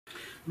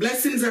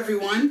Blessings,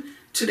 everyone.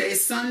 Today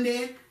is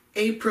Sunday,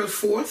 April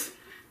 4th,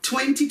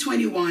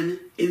 2021,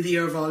 in the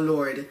year of our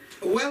Lord.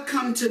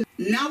 Welcome to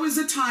Now is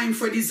the Time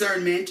for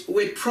Discernment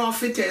with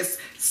Prophetess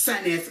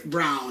Sanneth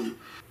Brown,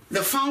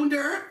 the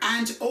founder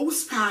and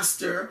host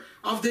pastor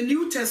of the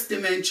New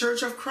Testament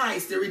Church of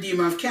Christ, the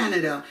Redeemer of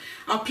Canada,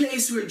 a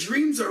place where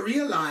dreams are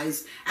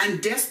realized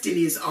and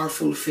destinies are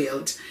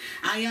fulfilled.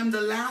 I am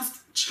the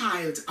last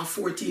child of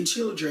 14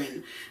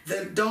 children,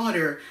 the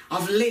daughter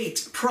of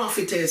late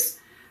prophetess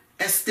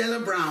Estella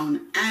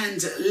Brown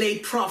and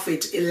late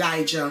prophet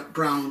Elijah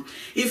Brown.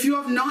 If you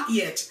have not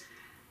yet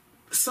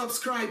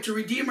subscribed to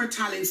Redeemer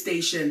Talent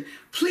Station,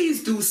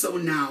 please do so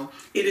now.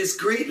 It is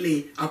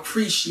greatly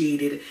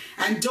appreciated.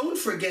 And don't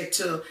forget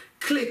to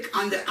click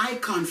on the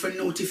icon for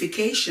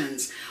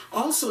notifications.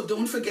 Also,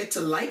 don't forget to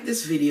like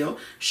this video,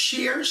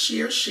 share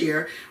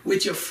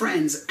with your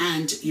friends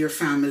and your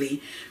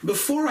family.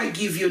 Before I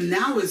give you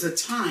Now is a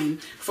Time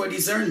for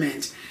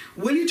Discernment,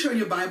 will you turn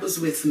your Bibles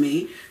with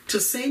me to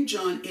St.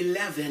 John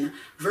 11,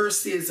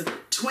 verses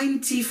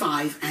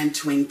 25 and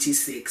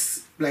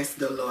 26. Bless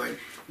the Lord.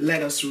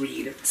 Let us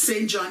read.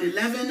 St. John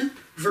 11,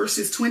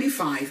 verses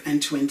 25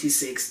 and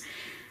 26.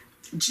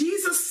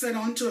 Jesus said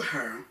unto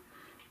her,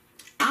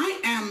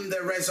 I am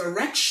the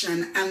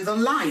resurrection and the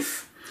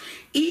life.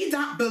 He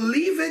that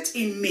believeth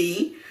in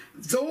me,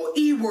 though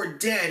he were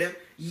dead,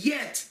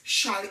 yet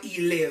shall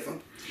he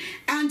live.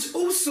 And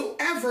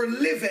whosoever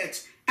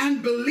liveth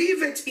and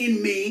believeth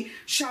in me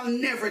shall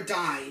never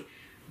die.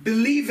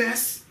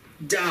 Believest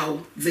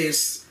thou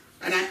this?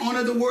 And I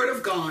honor the word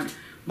of God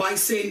by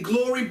saying,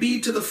 glory be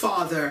to the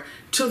Father,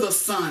 to the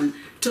Son,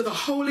 to the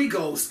Holy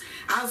Ghost,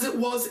 as it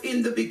was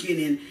in the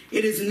beginning,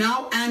 it is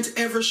now and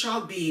ever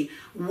shall be,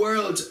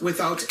 world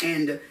without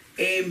end.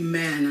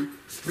 Amen.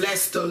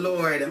 Bless the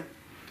Lord.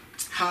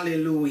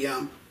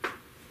 Hallelujah.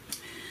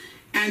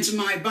 And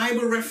my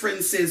Bible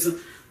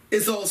references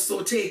is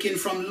also taken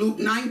from Luke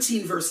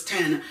 19, verse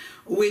 10,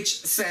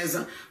 which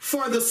says,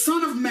 for the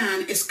Son of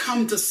Man is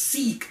come to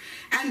seek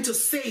and to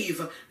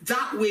save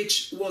that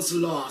which was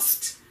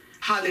lost.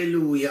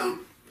 Hallelujah.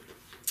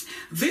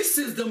 This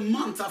is the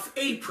month of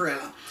April.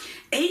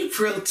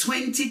 April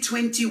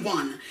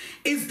 2021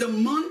 is the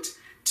month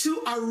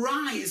to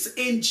arise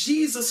in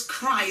Jesus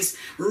Christ's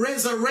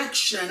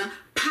resurrection,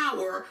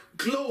 power,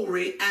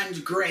 glory,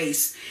 and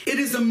grace. It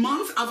is the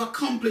month of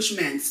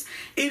accomplishments.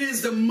 It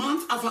is the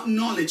month of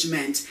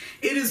acknowledgement.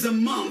 It is the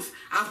month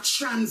of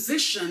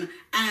transition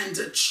and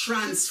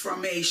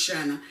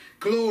transformation.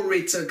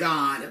 Glory to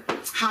God.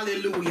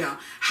 Hallelujah.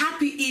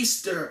 Happy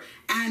Easter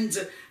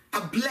and a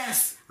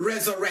blessed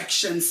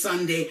Resurrection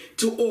Sunday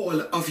to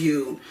all of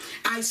you.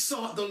 I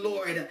sought the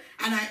Lord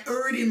and I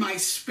heard in my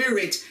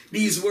spirit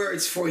these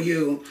words for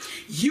you.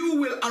 You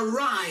will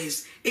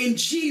arise in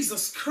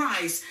Jesus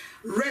Christ,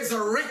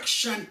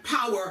 resurrection,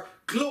 power,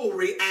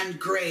 glory, and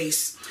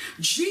grace.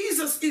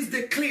 Jesus is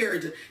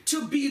declared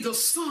to be the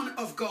Son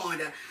of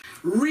God.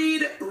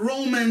 Read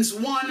Romans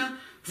 1,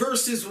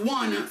 verses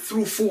 1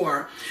 through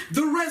 4.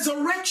 The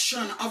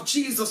resurrection of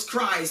Jesus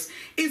Christ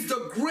is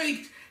the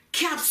great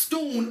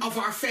capstone of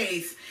our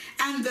faith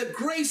and the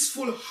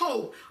graceful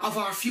hope of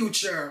our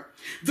future.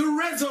 The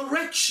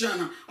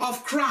resurrection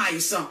of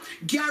Christ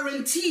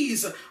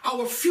guarantees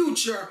our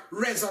future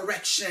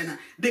resurrection,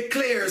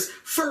 declares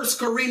 1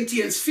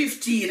 Corinthians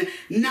 15,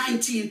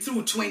 19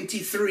 through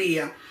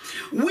 23.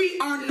 We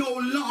are no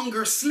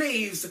longer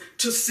slaves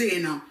to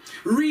sin.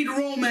 Read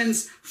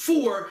Romans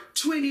 4,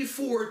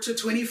 24 to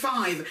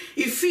 25,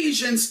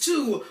 Ephesians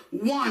 2,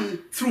 1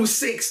 through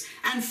 6,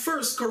 and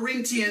 1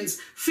 Corinthians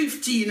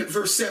 15,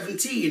 verse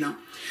 17.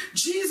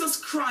 Jesus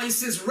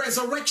Christ's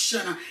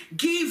resurrection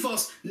gave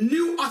us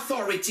new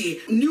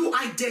authority, new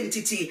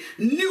identity,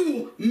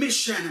 new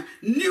mission,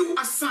 new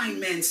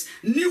assignments,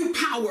 new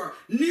power,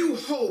 new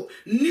hope,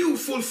 new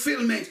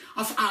fulfillment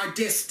of our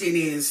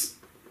destinies,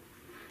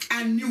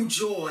 and new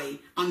joy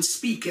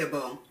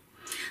unspeakable.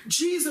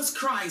 Jesus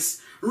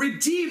Christ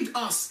redeemed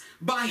us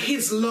by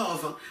his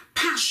love,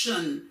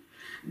 passion,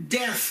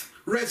 death,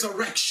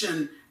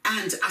 resurrection,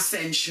 and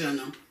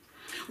ascension.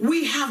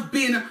 We have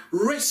been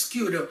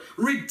rescued,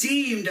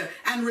 redeemed,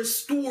 and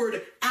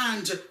restored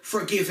and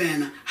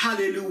forgiven.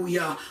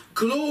 Hallelujah.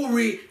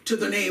 Glory to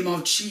the name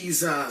of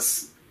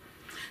Jesus.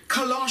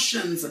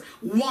 Colossians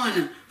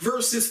 1,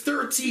 verses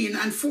 13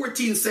 and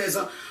 14 says,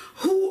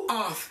 who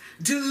hath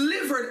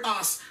delivered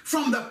us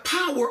from the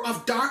power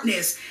of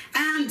darkness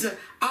and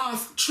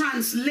hath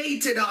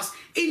translated us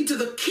into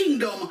the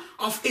kingdom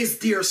of his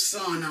dear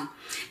Son,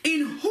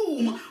 in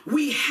whom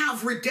we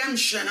have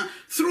redemption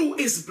through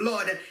his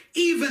blood,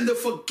 even the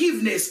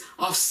forgiveness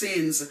of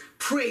sins.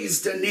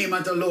 Praise the name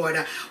of the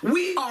Lord.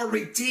 We are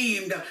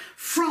redeemed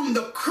from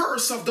the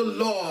curse of the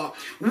law.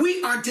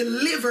 We are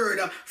delivered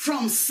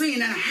from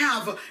sin and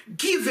have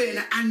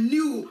given a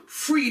new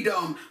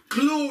freedom.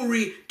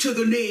 Glory to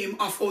the name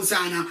of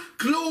Hosanna.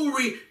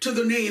 Glory to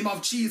the name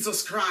of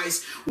Jesus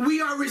Christ.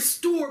 We are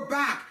restored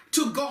back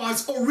to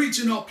God's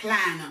original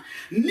plan.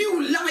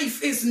 New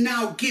life is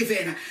now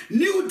given.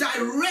 New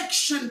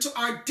direction to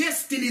our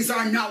destinies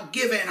are now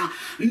given.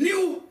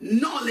 New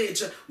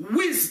knowledge,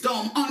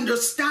 wisdom,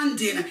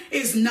 understanding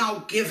is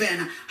now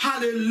given.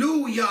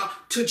 Hallelujah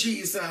to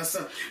Jesus.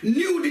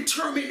 New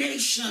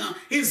determination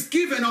is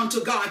given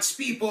unto God's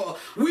people.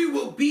 We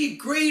will be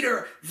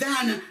greater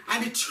than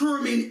a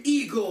determined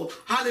eagle.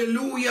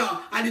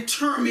 Hallelujah. A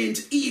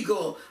determined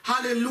eagle.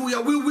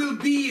 Hallelujah. We will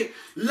be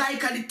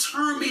like a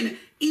determined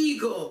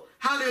eagle.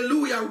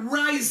 Hallelujah.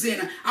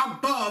 Rising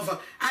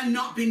above and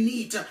not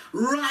beneath.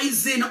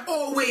 Rising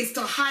always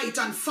to height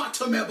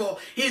unfathomable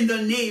in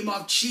the name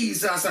of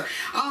Jesus.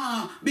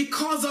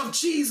 Because of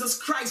Jesus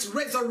Christ's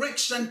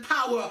resurrection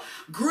power,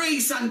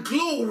 grace and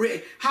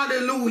glory.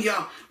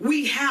 Hallelujah.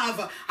 We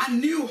have a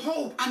new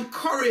hope and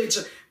courage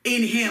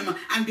in him,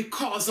 and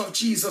because of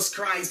Jesus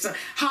Christ.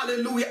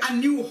 Hallelujah. A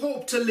new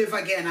hope to live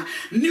again,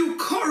 new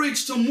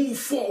courage to move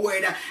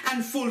forward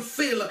and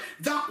fulfill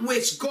that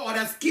which God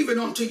has given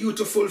unto you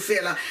to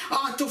fulfill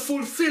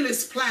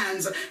his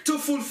plans, to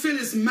fulfill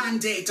his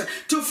mandate,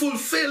 to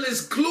fulfill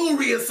his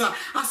glorious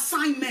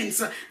assignments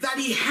that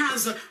he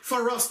has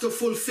for us to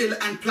fulfill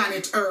on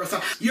planet earth.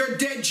 Your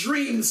dead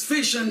dreams,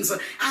 visions,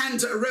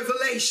 and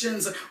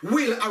revelations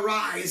will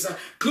arise.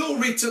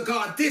 Glory to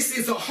God. This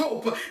is a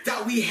hope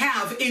that we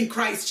have in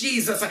Christ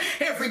Jesus.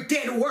 Every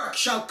dead work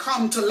shall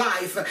come to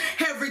life.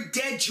 Every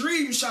dead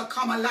dream shall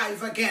come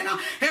alive again.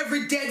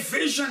 Every dead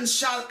vision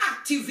shall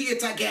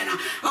activate again.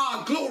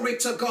 Glory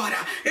to God.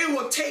 It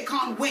will take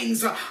on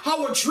wings.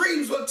 Our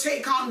dreams will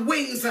take on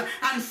wings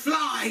and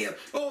fly.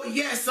 Oh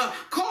yes,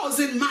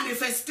 causing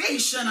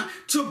manifestation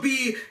to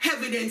be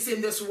evidence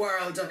in this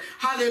world.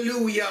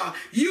 Hallelujah.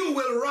 You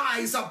will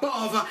rise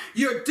above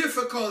your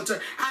difficult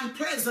and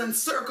pleasant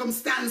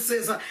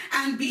circumstances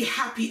and be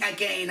happy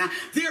again.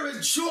 There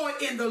is joy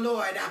in the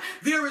Lord.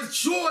 There is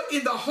joy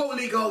in the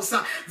Holy Ghost.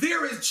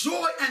 There is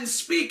joy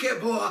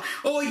unspeakable.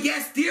 Oh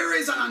yes, there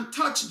is an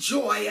untouched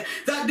joy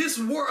that this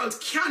world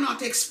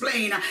cannot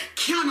explain,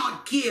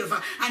 cannot give,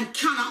 and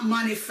cannot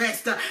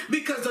manifest,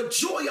 because the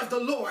joy of the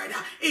Lord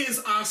is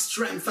our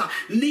strength.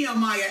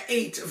 Nehemiah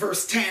 8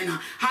 verse 10.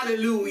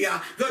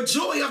 Hallelujah. The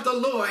joy of the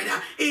Lord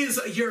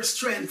is your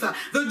strength.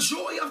 The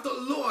joy of the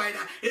Lord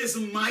is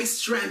my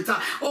strength.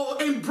 Oh,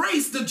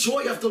 embrace the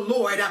joy of the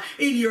Lord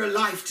in your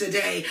life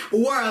today.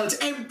 World,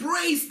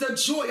 embrace the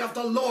joy of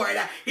the Lord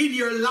in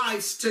your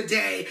lives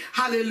today.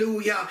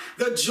 Hallelujah.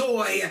 The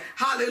joy,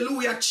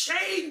 hallelujah.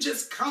 Change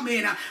is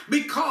coming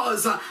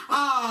because,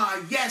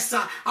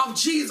 of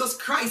Jesus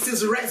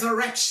Christ's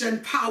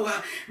resurrection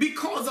power,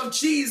 because of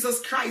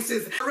Jesus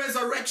Christ's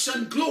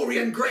resurrection glory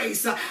and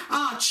grace.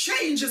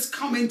 Change is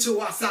coming to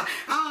us.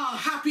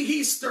 Happy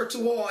Easter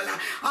to all.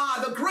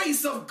 The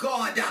grace of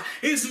God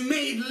is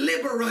made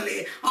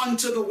liberally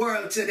unto the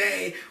world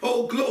today.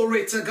 Oh,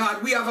 glory to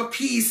God. We have a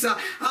peace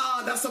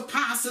that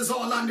surpasses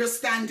all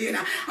understanding.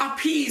 A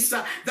peace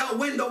that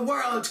when the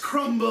world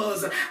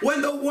crumbles,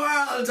 when the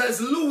world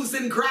is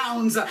losing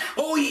grounds,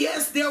 oh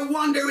yes, they're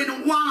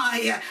wondering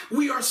why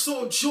we are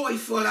so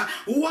joyful,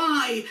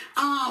 why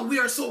we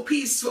are so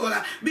peaceful,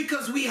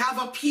 because we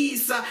have a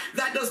peace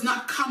that does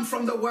not come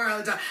from the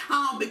world,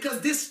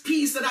 because this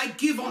peace that I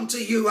give unto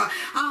you,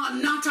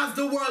 not as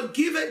the world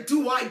giveth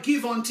do I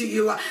give unto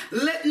you.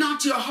 Let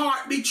not your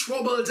heart be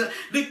troubled,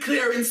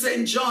 declaring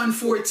St. John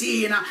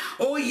 14.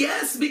 Oh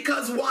yes,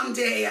 because one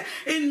day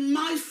in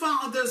my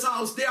Father's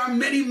house there are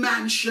many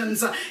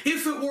mansions.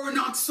 If it were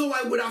not so,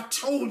 I would have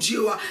told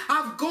you.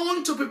 I've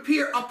gone to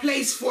prepare a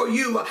place for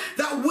you,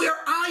 that where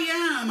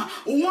I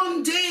am,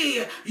 one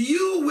day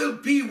you will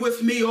be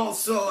with me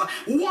also.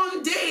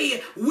 One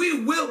day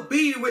we will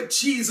be with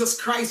Jesus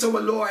Christ our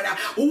Lord.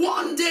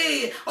 One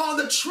day all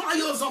the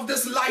trials of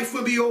this life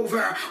will be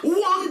over.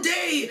 One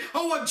day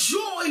our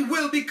joy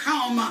will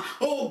become,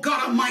 oh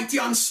God Almighty,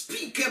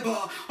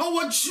 unspeakable.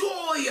 Our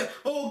joy,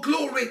 oh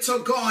glory to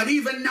God,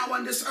 even now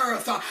on this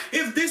earth.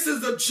 If this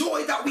is the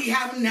joy that we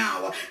have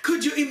now,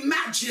 could you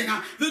imagine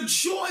the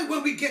joy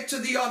when we get to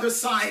the other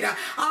side?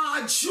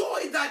 A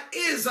joy that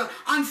is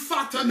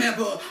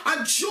unfathomable,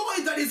 a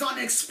joy that is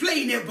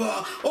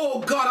unexplainable.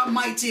 Oh God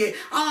Almighty,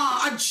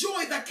 a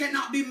joy that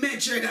cannot be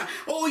measured.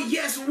 Oh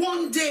yes,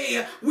 one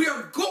day we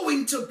are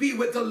going to be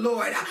with the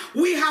Lord.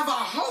 We have a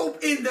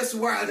hope in this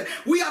world.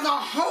 We have a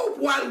hope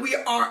while we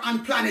are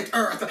on planet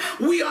earth.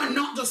 We are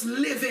not just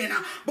living,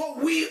 but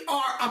we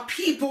are a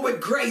people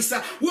with grace.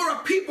 We're a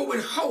people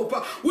with hope.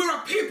 We're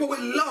a people with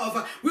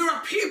love. We're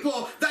a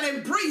people that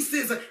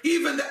embraces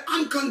even the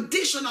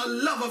unconditional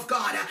love of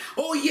God.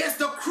 Oh yes,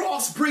 the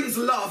cross brings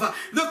love.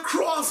 The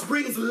cross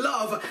brings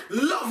love.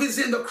 Love is is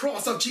in the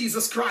cross of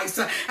Jesus Christ.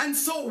 And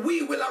so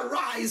we will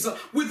arise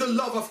with the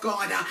love of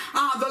God,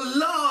 the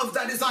love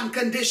that is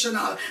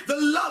unconditional, the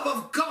love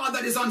of God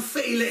that is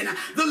unfailing,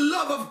 the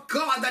love of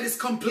God that is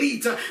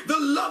complete, the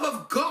love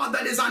of God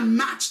that is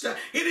unmatched,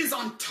 it is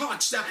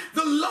untouched,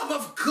 the love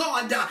of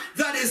God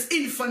that is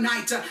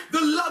infinite,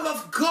 the love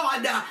of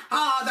God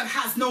that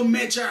has no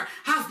measure,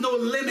 has no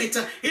limit,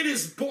 it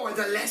is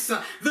borderless.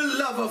 The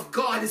love of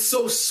God is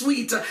so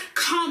sweet.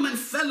 Come and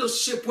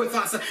fellowship with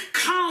us.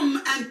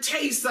 Come and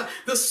taste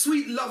the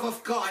sweet love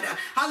of God.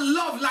 A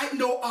love like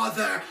no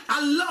other.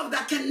 A love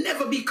that can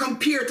never be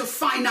compared to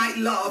finite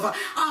love.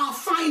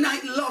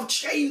 Finite love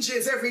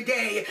changes every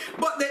day,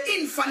 but the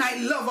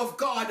infinite love of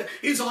God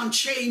is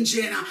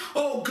unchanging.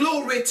 Oh,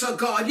 glory to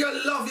God. Your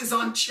love is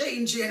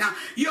unchanging.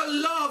 Your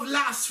love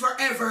lasts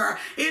forever.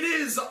 It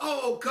is,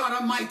 oh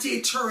God Almighty,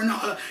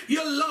 eternal.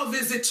 Your love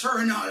is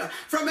eternal.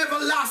 From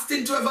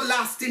everlasting to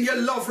everlasting, your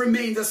love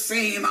remains the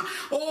same.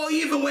 Oh,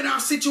 even when our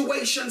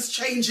situations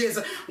changes,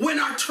 when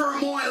our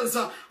turmoils,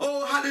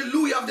 oh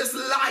hallelujah, of this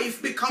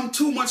life become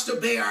too much to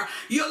bear,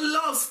 your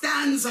love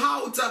stands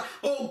out.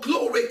 Oh,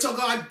 glory to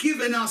God,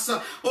 giving us,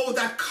 oh,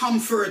 that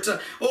comfort,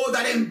 oh,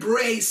 that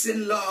embrace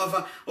in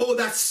love, oh,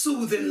 that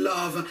soothing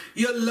love.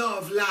 Your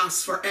love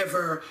lasts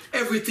forever.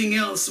 Everything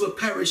else will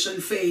perish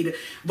and fade,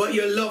 but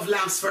your love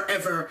lasts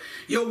forever.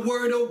 Your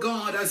word, oh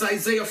God, as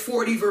Isaiah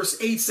 40 verse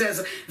 8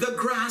 says, the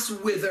grass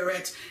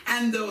withereth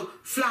and the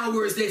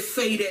flowers they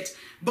fadeth,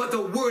 but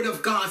the word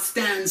of God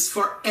stands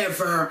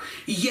forever.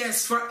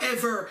 Yes,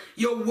 forever.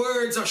 Your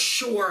words are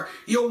sure.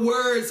 Your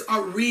words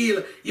are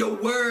real. Your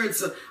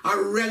words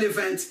are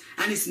relevant,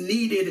 and it's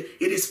needed.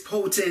 It is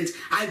potent.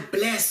 I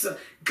bless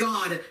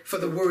God for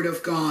the word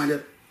of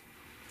God.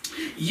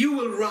 You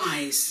will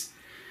rise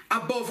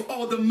above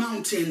all the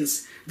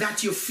mountains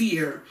that you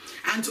fear,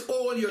 and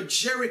all your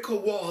Jericho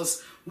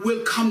walls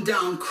will come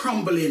down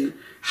crumbling.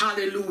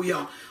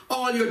 Hallelujah.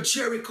 All your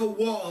Jericho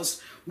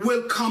walls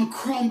will come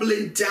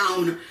crumbling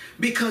down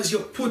because you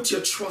put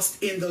your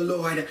trust in the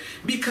Lord,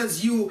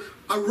 because you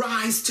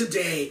arise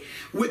today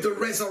with the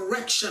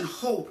resurrection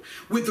hope,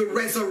 with the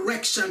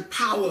resurrection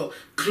power,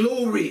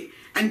 glory,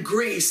 and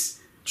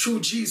grace through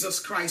Jesus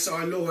Christ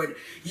our Lord.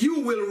 You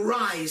will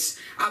rise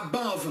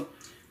above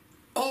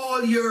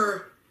all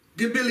your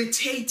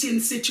debilitating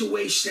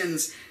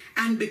situations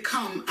and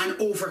become an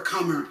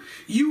overcomer.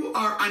 You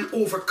are an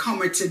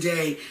overcomer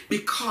today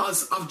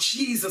because of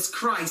Jesus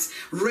Christ's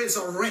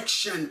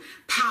resurrection,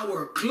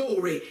 power,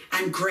 glory,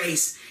 and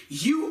grace.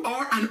 You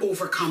are an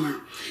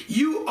overcomer.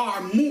 You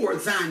are more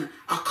than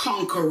a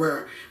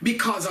conqueror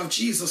because of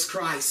Jesus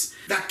Christ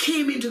that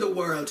came into the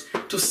world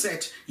to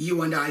set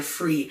you and I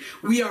free.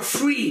 We are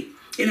free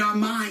in our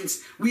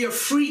minds. We are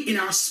free in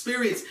our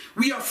spirits.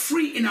 We are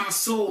free in our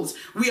souls.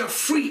 We are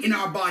free in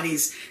our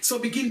bodies. So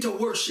begin to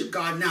worship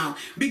God now.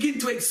 Begin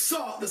to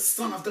exalt the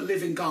Son of the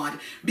living God,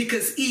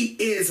 because he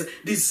is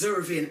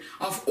deserving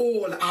of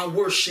all our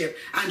worship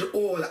and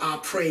all our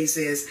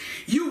praises.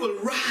 You will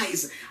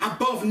rise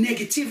above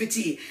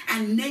negativity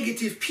and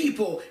negative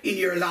people in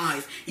your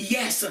life.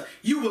 Yes,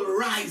 you will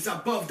rise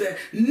above the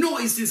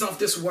noises of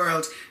this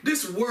world.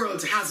 This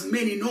world has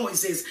many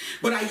noises,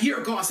 but I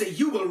hear God say,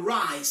 you will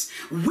rise.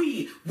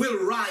 We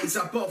will rise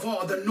above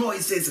all the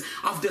noises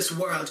of this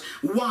world.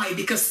 Why?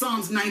 Because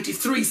Psalms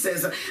 93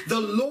 says, the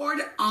Lord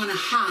on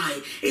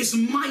high is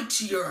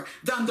mightier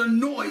than the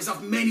noise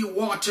of many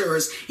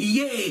waters.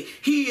 Yea,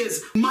 he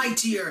is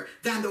mightier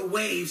than the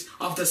waves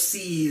of the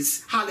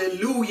seas.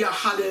 Hallelujah,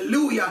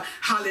 hallelujah,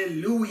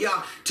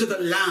 hallelujah to the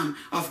Lamb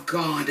of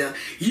God.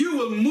 You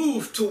will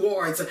move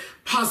towards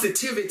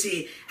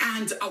positivity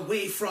and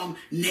away from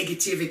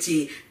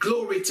negativity.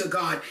 Glory to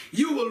God.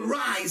 You will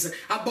rise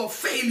above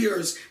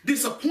failures,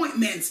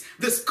 disappointments,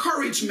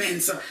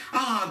 discouragements,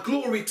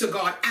 glory to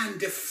God, and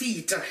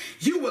defeat.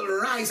 You will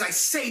rise, I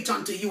say it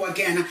unto you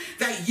again,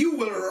 that you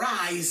will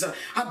rise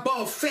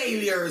above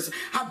failures,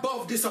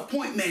 above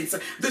disappointments,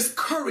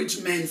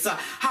 discouragements,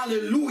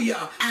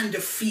 hallelujah, and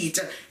defeat.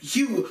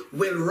 You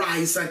will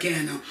rise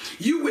again.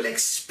 You will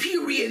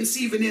experience,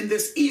 even in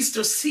this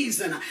Easter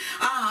season,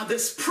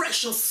 this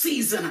precious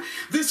season,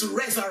 this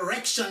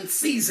resurrection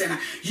season,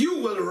 you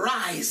will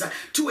rise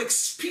to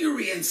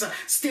experience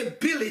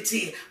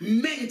stability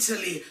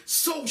mentally,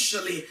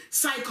 socially,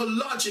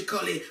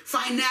 psychologically,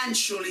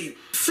 financially,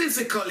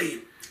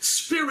 physically,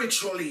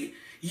 spiritually.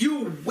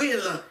 You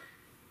will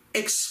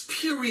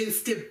experience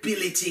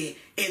stability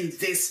in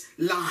this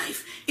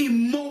life.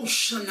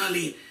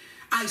 Emotionally,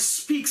 I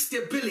speak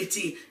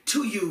stability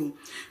to you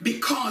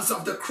because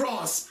of the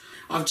cross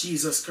of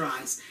Jesus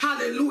Christ.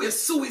 Hallelujah.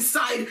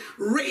 Suicide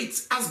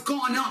rates has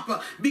gone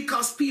up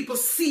because people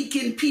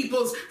seeking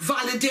people's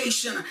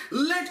validation.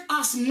 Let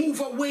us move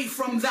away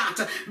from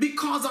that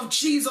because of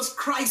Jesus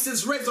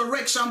Christ's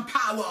resurrection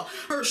power.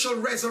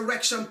 Herschel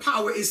resurrection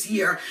power is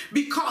here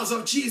because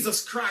of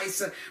Jesus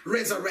Christ's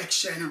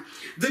resurrection.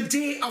 The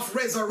day of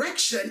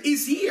resurrection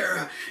is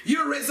here.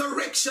 Your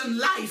resurrection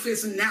life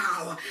is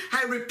now.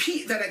 I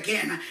repeat that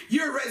again.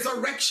 Your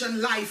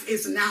resurrection life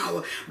is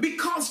now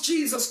because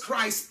Jesus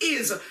Christ is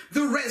is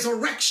the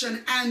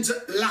resurrection and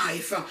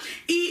life.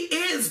 He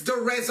is the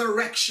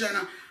resurrection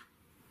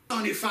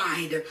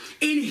personified.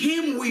 In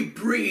him we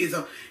breathe,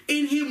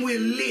 in him we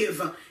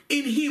live,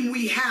 in him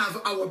we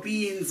have our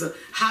beings.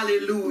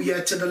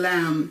 Hallelujah to the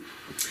Lamb.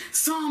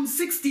 Psalm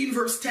 16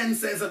 verse 10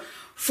 says,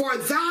 for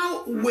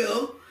thou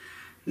wilt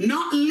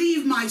not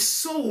leave my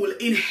soul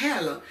in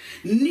hell,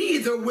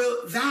 neither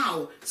wilt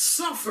thou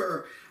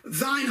suffer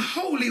thine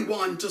Holy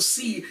One to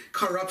see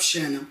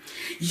corruption.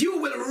 You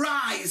will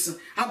rise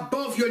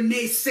above your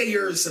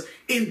naysayers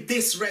in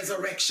this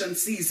resurrection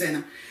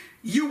season.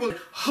 You will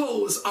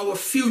hold our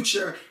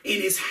future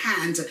in his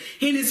hand.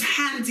 In his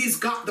hand, he's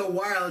got the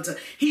world.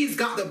 He's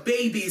got the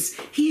babies.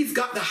 He's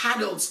got the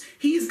adults.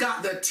 He's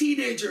got the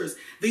teenagers,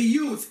 the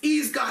youth.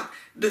 He's got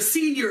the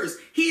seniors.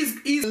 He's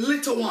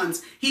little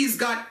ones. He's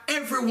got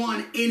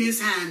everyone in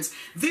his hands.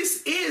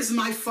 This is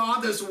my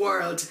Father's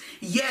world.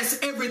 Yes,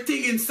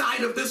 everything inside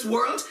of this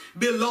world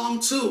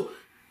belongs to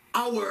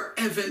our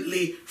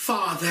heavenly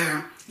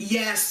Father.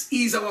 Yes,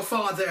 he's our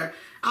Father.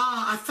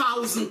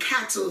 1,000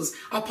 cattle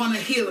upon a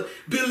hill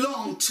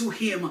belong to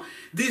him.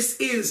 This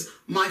is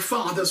my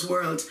Father's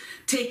world.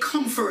 Take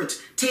comfort,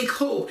 take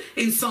hope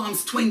in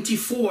Psalms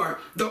 24.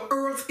 The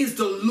earth is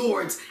the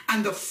Lord's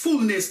and the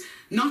fullness,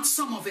 not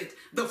some of it,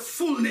 the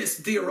fullness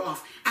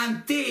thereof,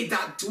 and they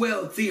that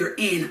dwell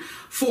therein.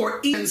 For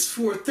Ephesians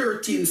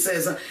 4:13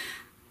 says,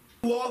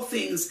 all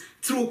things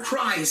through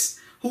Christ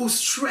who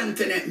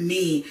strengtheneth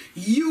me.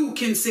 You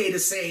can say the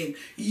same.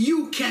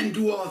 You can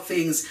do all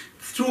things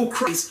through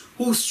Christ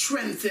who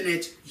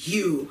strengtheneth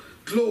you.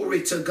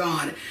 Glory to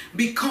God.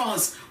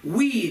 Because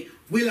we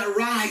will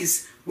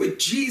arise with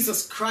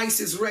Jesus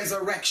Christ's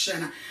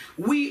resurrection.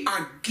 We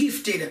are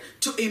gifted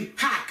to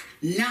impact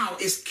now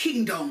his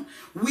kingdom.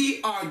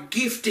 We are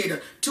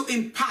gifted to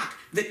impact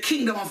the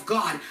kingdom of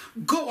God.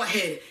 Go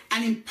ahead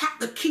and impact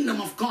the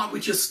kingdom of God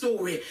with your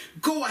story.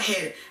 Go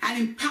ahead and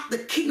impact the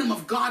kingdom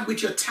of God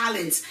with your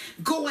talents.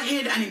 Go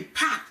ahead and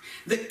impact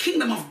the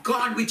kingdom of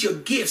God with your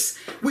gifts,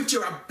 with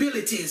your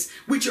abilities,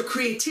 with your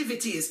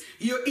creativities,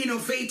 your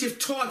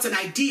innovative thoughts and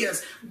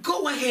ideas.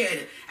 Go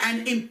ahead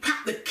and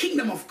impact the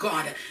kingdom of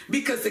God,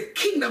 because the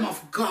kingdom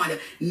of God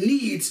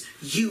needs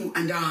you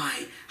and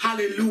I.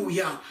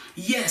 Hallelujah.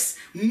 Yes,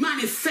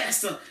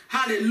 manifest,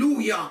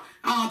 hallelujah,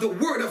 the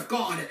word of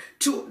God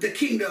to the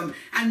kingdom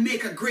and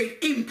make a great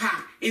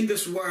impact in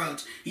this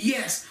world.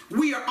 Yes,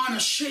 we are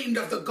unashamed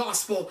of the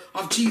gospel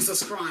of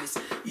Jesus Christ.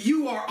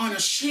 You are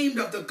unashamed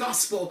of the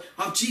gospel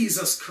of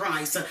Jesus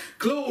Christ.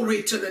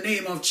 Glory to the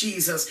name of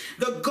Jesus.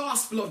 The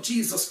gospel of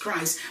Jesus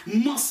Christ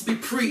must be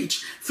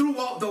preached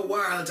throughout the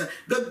world.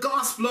 The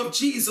gospel of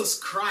Jesus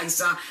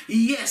Christ,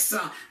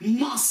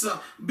 must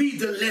be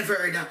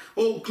delivered.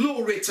 Oh,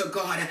 glory to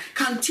God.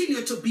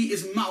 Continue to be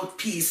his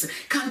mouthpiece.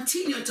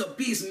 Continue to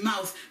be his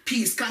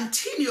mouthpiece.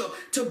 Continue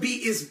to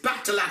be his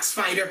battle axe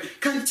fighter.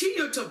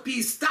 Continue to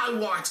be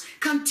stalwarts.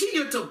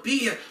 Continue to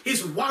be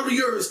his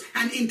warriors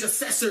and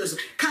intercessors.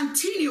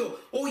 Continue,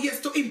 oh yes,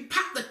 to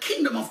impact the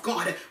kingdom of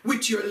God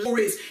with your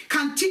glories.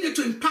 Continue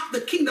to impact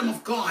the kingdom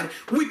of God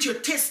with your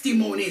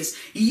testimonies.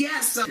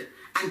 Yes,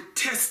 and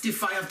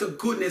testify of the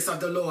goodness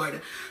of the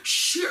Lord.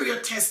 Share your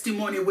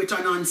testimony with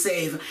an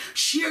unsaved.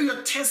 Share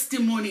your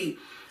testimony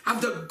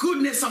of the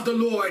goodness of the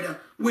Lord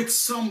with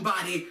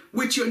somebody,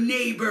 with your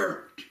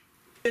neighbor,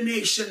 the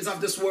nations of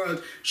this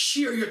world.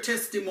 Share your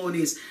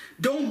testimonies.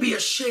 Don't be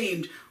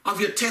ashamed of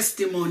your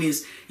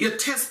testimonies. Your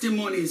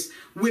testimonies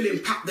will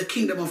impact the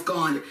kingdom of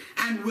God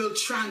and will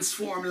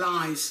transform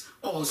lives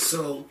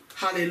also.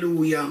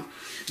 Hallelujah.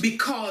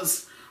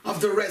 Because of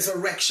the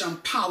resurrection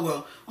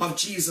power of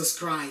Jesus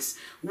Christ,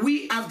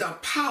 we have the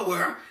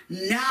power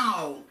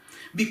now.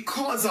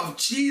 Because of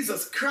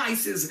Jesus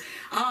Christ's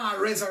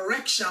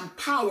resurrection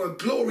power,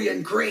 glory,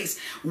 and grace,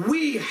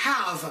 we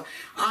have,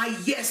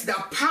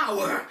 the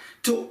power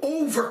to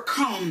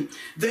overcome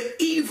the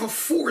evil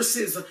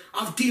forces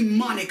of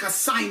demonic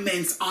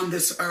assignments on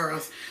this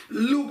earth.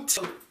 Luke,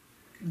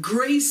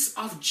 grace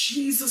of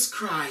Jesus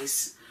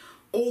Christ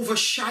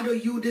overshadow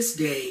you this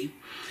day.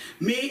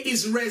 May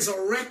his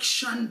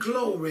resurrection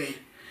glory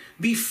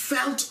be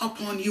felt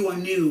upon you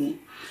anew.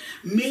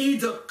 May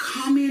the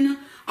coming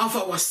of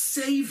our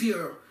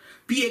Savior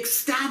be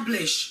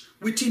established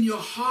within your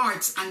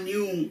hearts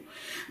anew.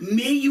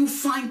 May you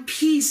find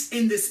peace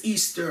in this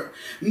Easter.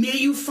 May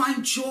you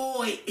find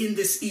joy in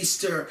this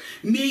Easter.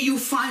 May you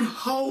find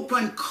hope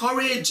and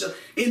courage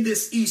in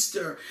this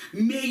Easter.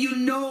 May you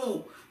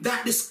know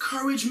that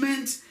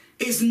discouragement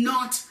is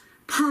not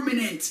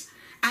permanent.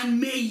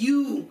 And may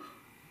you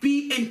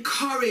be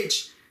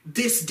encouraged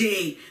this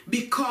day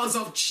because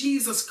of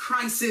Jesus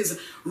Christ's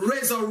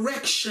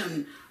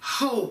resurrection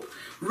hope,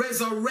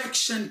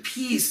 resurrection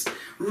peace,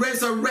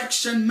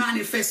 resurrection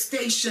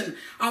manifestation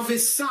of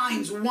his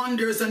signs,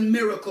 wonders, and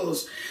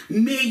miracles.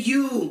 May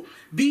you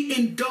be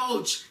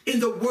indulged in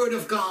the word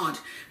of God.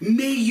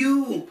 May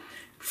you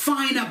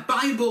find a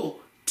Bible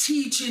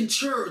teaching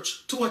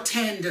church to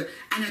attend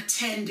and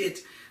attend it.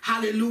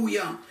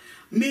 Hallelujah.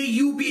 May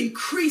you be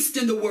increased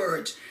in the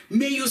word.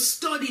 May you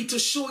study to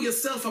show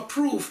yourself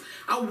approved.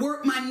 A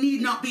workman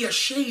need not be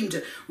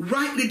ashamed,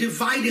 rightly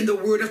dividing the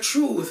word of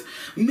truth.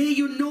 May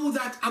you know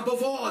that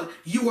above all,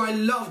 you are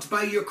loved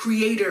by your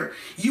Creator.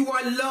 You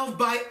are loved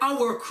by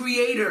our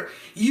Creator.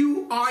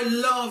 You are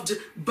loved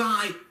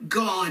by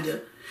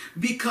God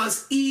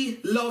because He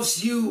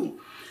loves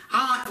you.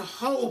 I have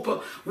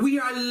hope. We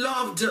are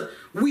loved.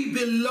 We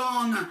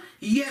belong.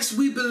 Yes,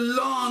 we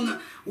belong.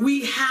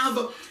 We have,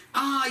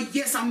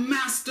 yes, a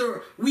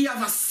master. We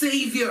have a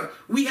savior.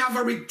 We have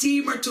a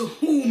redeemer to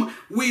whom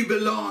we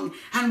belong.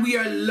 And we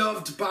are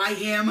loved by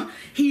him.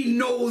 He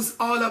knows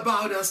all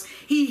about us.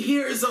 He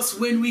hears us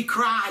when we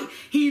cry.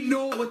 He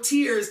knows our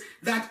tears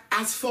that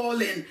has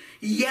fallen.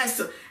 Yes,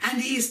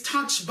 and he is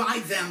touched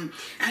by them.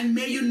 And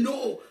may you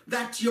know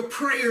that your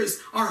prayers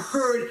are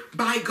heard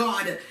by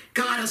God.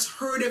 God has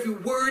heard every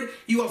word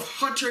you have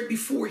uttered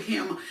before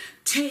him.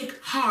 Take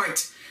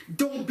heart.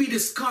 Don't be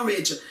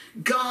discouraged.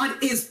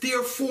 God is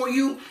there for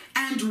you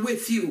and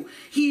with you.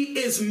 He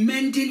is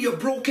mending your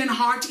broken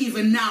heart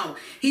even now.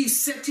 He's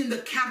setting the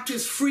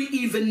captives free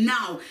even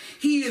now.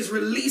 He is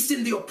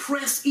releasing the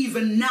oppressed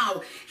even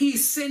now.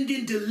 He's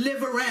sending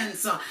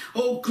deliverance.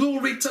 Oh,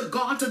 glory to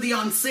God, to the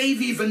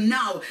unsaved even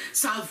now.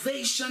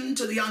 Salvation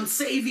to the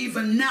unsaved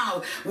even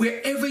now.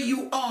 Wherever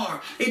you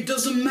are, it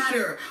doesn't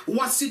matter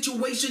what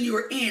situation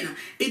you're in.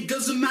 It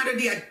doesn't matter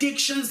the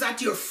addictions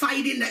that you're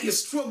fighting, that you're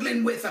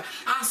struggling with.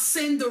 I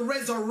send the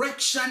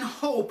resurrection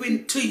hope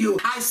into you.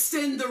 I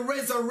send the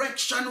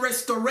resurrection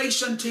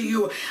restoration to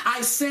you.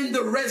 I send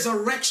the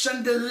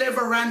resurrection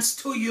deliverance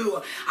to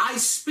you. I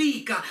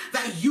speak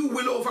that you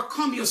will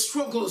overcome your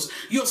struggles.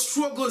 Your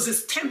struggles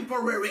is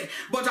temporary,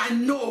 but I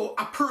know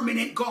a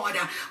permanent God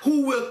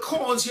who will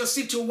cause your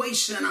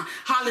situation,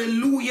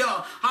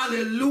 hallelujah,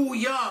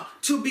 hallelujah,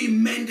 to be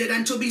mended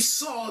and to be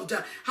solved.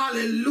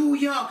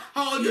 Hallelujah.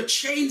 All your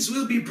chains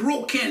will be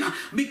broken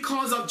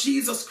because of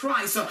Jesus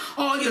Christ.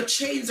 All your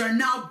chains are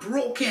now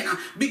broken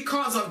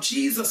because of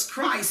Jesus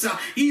Christ.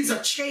 He's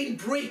a chain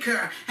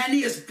breaker and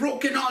he has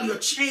broken all your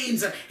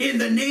chains in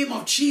the name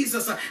of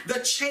Jesus. The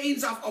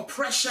chains of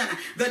oppression,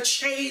 the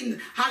chain,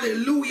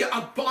 hallelujah,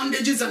 of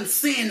bondages and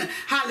sin.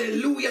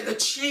 Hallelujah. The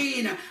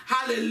chain,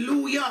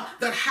 hallelujah,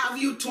 that have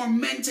you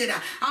tormented.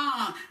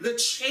 The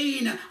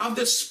chain of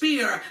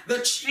despair, the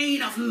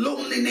chain of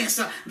loneliness,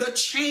 the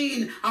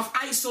chain of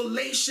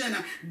isolation,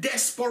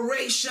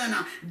 desperation,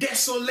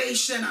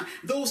 desolation.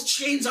 Those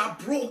chains are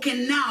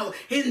broken now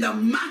in the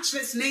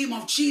matchless name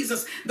of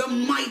Jesus, the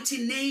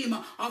mighty name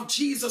of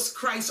Jesus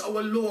Christ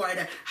our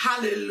Lord.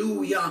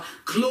 Hallelujah.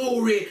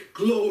 Glory,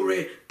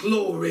 glory,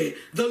 glory.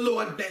 The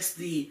Lord bless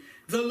thee.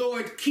 The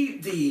Lord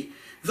keep thee.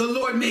 The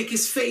Lord make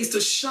his face to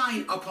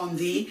shine upon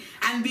thee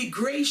and be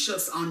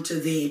gracious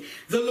unto thee.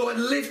 The Lord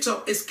lift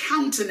up his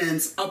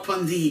countenance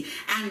upon thee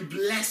and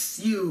bless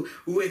you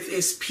with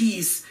his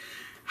peace.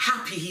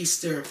 Happy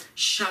Easter.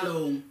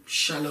 Shalom,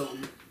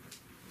 shalom.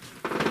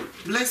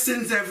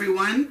 Blessings,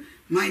 everyone.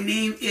 My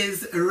name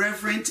is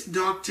Reverend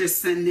Dr.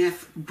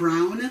 Seneth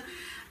Brown,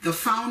 the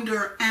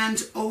founder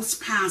and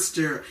host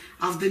pastor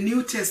of the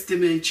New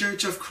Testament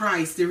Church of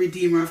Christ, the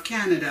Redeemer of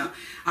Canada,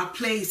 a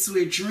place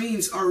where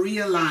dreams are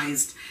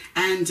realized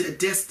and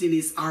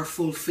destinies are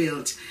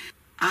fulfilled.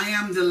 I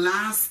am the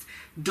last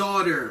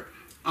daughter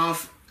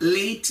of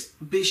late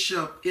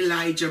Bishop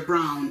Elijah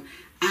Brown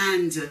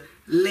and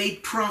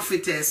late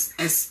prophetess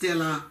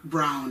Estella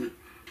Brown.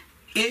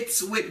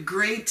 It's with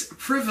great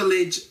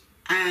privilege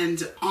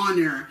and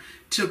honor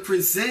to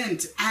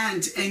present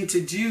and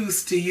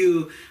introduce to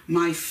you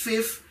my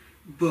 5th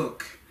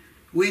book,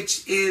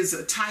 which is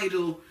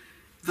titled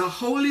The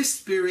Holy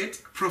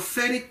Spirit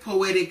Prophetic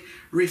Poetic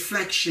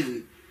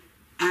Reflection.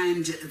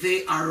 And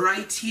they are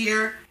right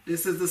here.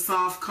 This is the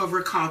soft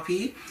cover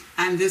copy,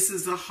 and this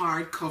is the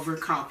hard cover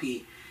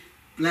copy.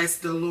 Bless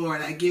the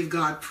Lord. I give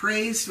God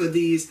praise for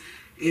these.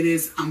 It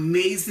is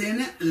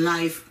amazing,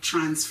 life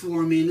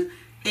transforming,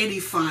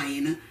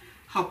 edifying,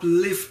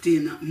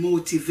 uplifting,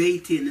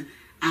 motivating,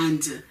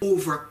 and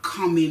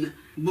overcoming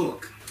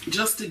book.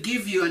 Just to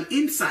give you an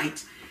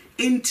insight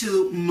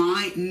into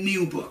my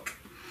new book.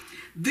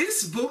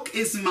 This book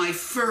is my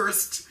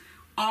first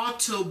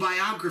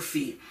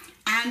autobiography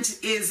and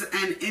is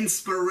an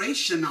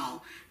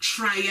inspirational,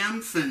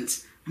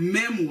 triumphant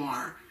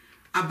memoir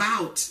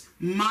about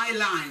my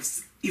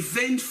life's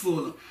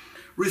eventful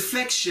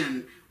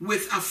reflection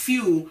with a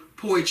few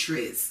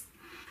poetries.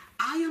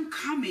 I am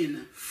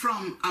coming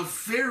from a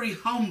very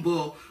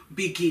humble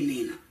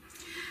beginning.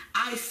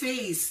 I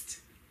faced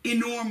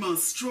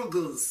enormous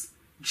struggles,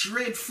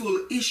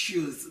 dreadful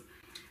issues,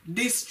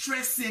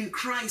 distressing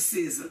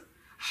crises,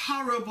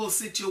 horrible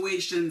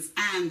situations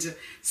and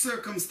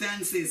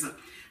circumstances,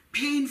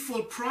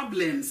 painful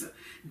problems,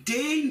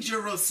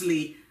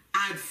 dangerously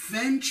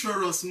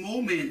adventurous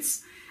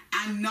moments,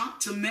 and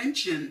not to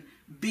mention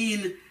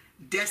being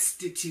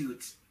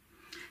destitute.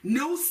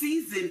 No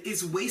season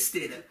is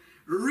wasted.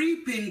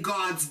 Reaping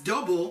God's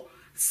double,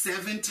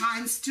 7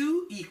 times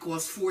 2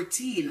 equals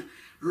 14.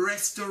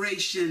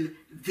 Restoration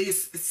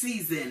this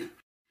season.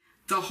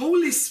 The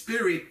Holy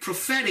Spirit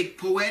prophetic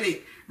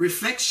poetic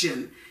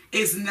reflection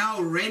is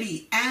now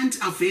ready and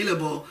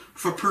available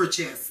for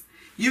purchase.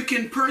 You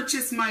can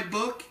purchase my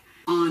book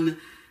on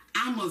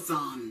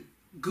Amazon,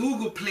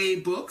 Google Play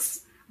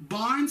Books,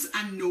 Barnes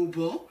and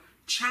Noble,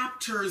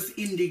 Chapters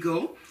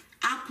Indigo,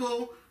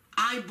 Apple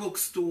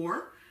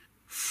iBookstore,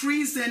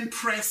 Friesen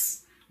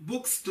Press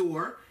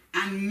Bookstore,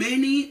 and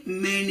many,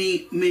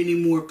 many, many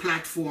more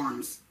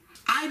platforms.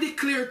 I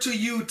declare to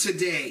you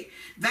today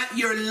that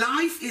your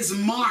life is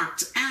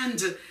marked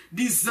and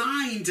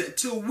designed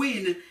to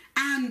win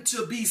and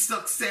to be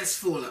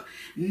successful.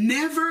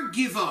 Never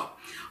give up.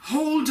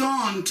 Hold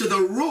on to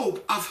the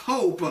rope of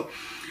hope.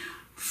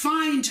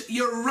 Find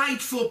your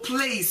rightful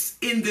place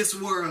in this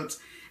world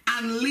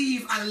and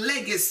leave a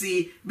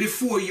legacy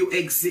before you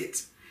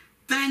exit.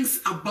 Thanks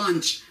a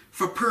bunch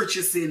for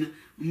purchasing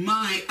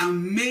my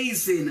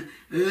amazing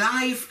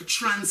life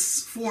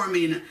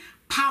transforming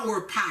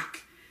power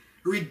pack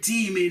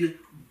redeeming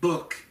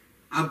book.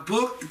 A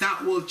book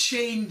that will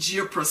change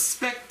your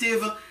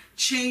perspective,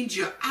 change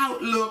your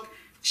outlook,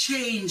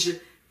 change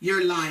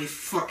your life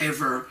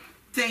forever.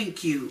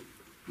 Thank you.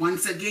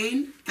 Once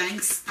again,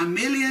 thanks a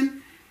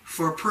million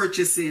for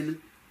purchasing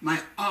my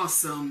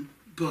awesome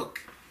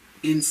book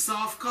in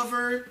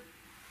softcover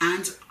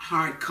and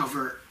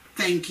hardcover.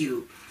 Thank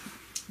you.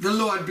 The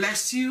Lord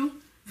bless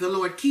you. The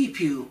Lord keep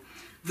you.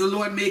 The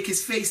Lord make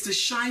his face to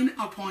shine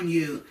upon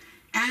you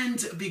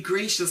and be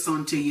gracious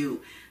unto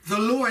you. The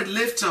Lord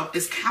lift up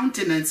his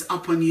countenance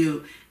upon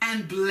you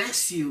and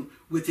bless you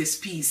with his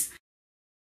peace.